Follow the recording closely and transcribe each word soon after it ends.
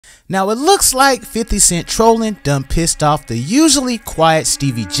Now it looks like 50 Cent trolling done pissed off the usually quiet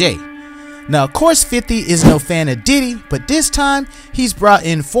Stevie J. Now of course 50 is no fan of Diddy, but this time he's brought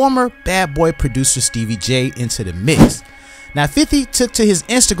in former bad boy producer Stevie J into the mix. Now 50 took to his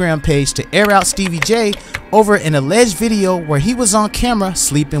Instagram page to air out Stevie J over an alleged video where he was on camera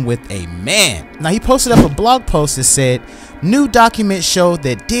sleeping with a man. Now he posted up a blog post that said, new documents show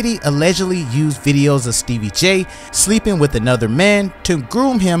that Diddy allegedly used videos of Stevie J sleeping with another man to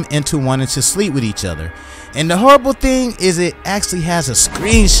groom him into wanting to sleep with each other. And the horrible thing is it actually has a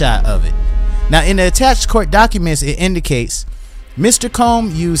screenshot of it. Now in the attached court documents it indicates Mr.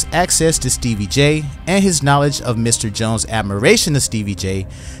 Combs used access to Stevie J and his knowledge of Mr. Jones' admiration of Stevie J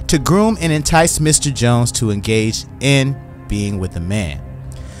to groom and entice Mr. Jones to engage in being with a man.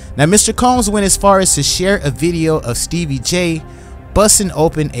 Now Mr. Combs went as far as to share a video of Stevie J busting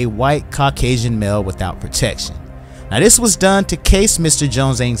open a white Caucasian male without protection. Now this was done to case Mr.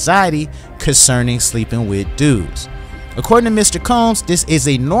 Jones' anxiety concerning sleeping with dudes. According to Mr. Combs, this is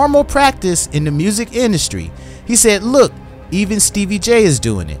a normal practice in the music industry. He said, look, even Stevie J is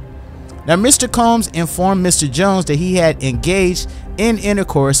doing it. Now Mr. Combs informed Mr. Jones that he had engaged in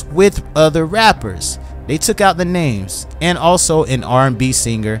intercourse with other rappers. They took out the names, and also an R&B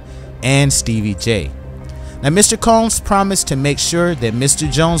singer and Stevie J. Now Mr. Combs promised to make sure that Mr.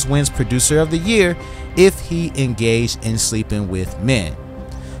 Jones wins Producer of the Year if he engaged in sleeping with men.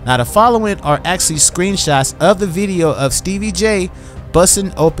 Now the following are actually screenshots of the video of Stevie J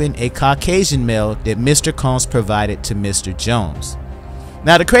busting open a Caucasian male that Mr. Combs provided to Mr. Jones.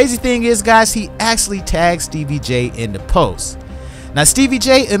 Now the crazy thing is, guys, he actually tagged Stevie J in the post. Now Stevie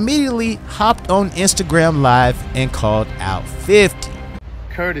J immediately hopped on Instagram Live and called out 50.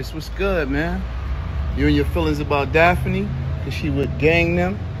 Curtis, what's good, man? You and your feelings about Daphne? Cause she would gang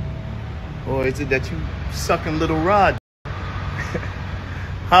them? Or is it that you sucking little rod?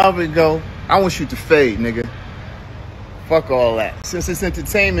 However it go, I want you to fade, nigga. Fuck all that. Since it's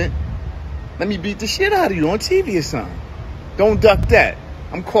entertainment, let me beat the shit out of you on TV or something. Don't duck that.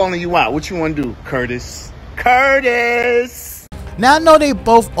 I'm calling you out. What you want to do, Curtis? Curtis! Now I know they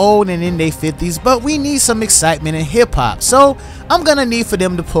both old and in their 50s, but we need some excitement in hip hop. So I'm gonna need for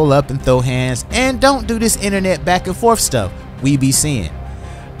them to pull up and throw hands and don't do this internet back and forth stuff we be seeing.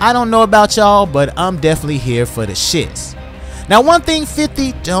 I don't know about y'all, but I'm definitely here for the shits. Now one thing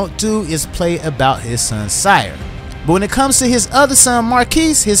 50 don't do is play about his son Sire. But when it comes to his other son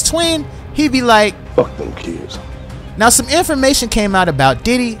Marquise, his twin, he be like, fuck them kids. Now some information came out about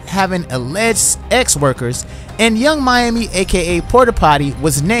Diddy having alleged ex-workers, and Young Miami aka Porta Potty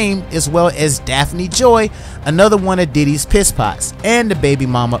was named, as well as Daphne Joy, another one of Diddy's piss pots, and the baby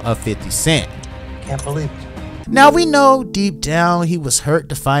mama of 50 Cent. Can't believe it. Now we know deep down he was hurt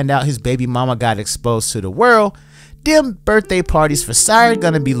to find out his baby mama got exposed to the world. Them birthday parties for Sire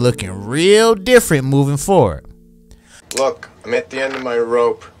gonna be looking real different moving forward. Look, I'm at the end of my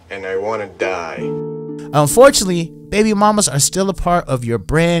rope and I want to die. Unfortunately, baby mamas are still a part of your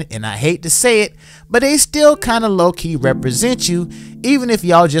brand, and I hate to say it, but they still kind of low-key represent you, even if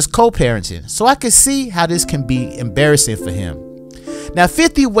y'all just co-parenting. So I can see how this can be embarrassing for him. Now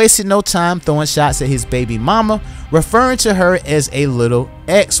 50 wasted no time throwing shots at his baby mama, referring to her as a little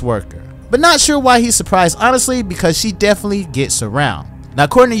ex-worker. But not sure why he's surprised, honestly, because she definitely gets around. Now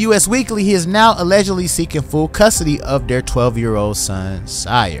according to US Weekly, he is now allegedly seeking full custody of their 12-year-old son,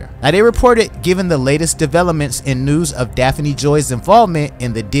 Sire. Now they reported, given the latest developments in news of Daphne Joy's involvement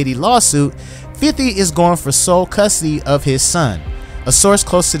in the Diddy lawsuit, 50 is going for sole custody of his son, a source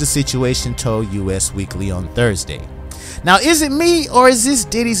close to the situation told US Weekly on Thursday. Now is it me, or is this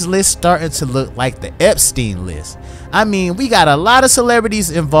Diddy's list starting to look like the Epstein list? I mean, we got a lot of celebrities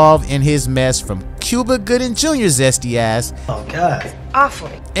involved in his mess, from Cuba Gooding Jr.'s zesty ass, Oh God,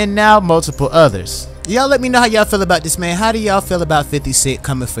 awful, and now multiple others. Y'all let me know how y'all feel about this, man. How do y'all feel about 50 Cent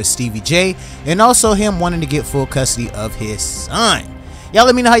coming for Stevie J, and also him wanting to get full custody of his son? Y'all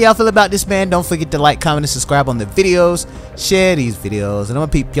let me know how y'all feel about this, man. Don't forget to like, comment, and subscribe on the videos. Share these videos, and I'm gonna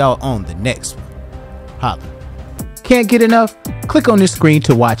peep y'all on the next one. Holla. Can't get enough? Click on this screen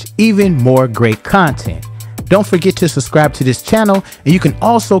to watch even more great content. Don't forget to subscribe to this channel, and you can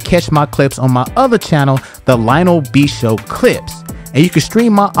also catch my clips on my other channel, the Lionel B Show Clips. And you can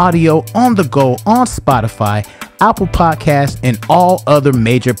stream my audio on the go on Spotify, Apple Podcasts, and all other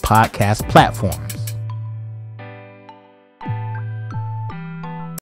major podcast platforms.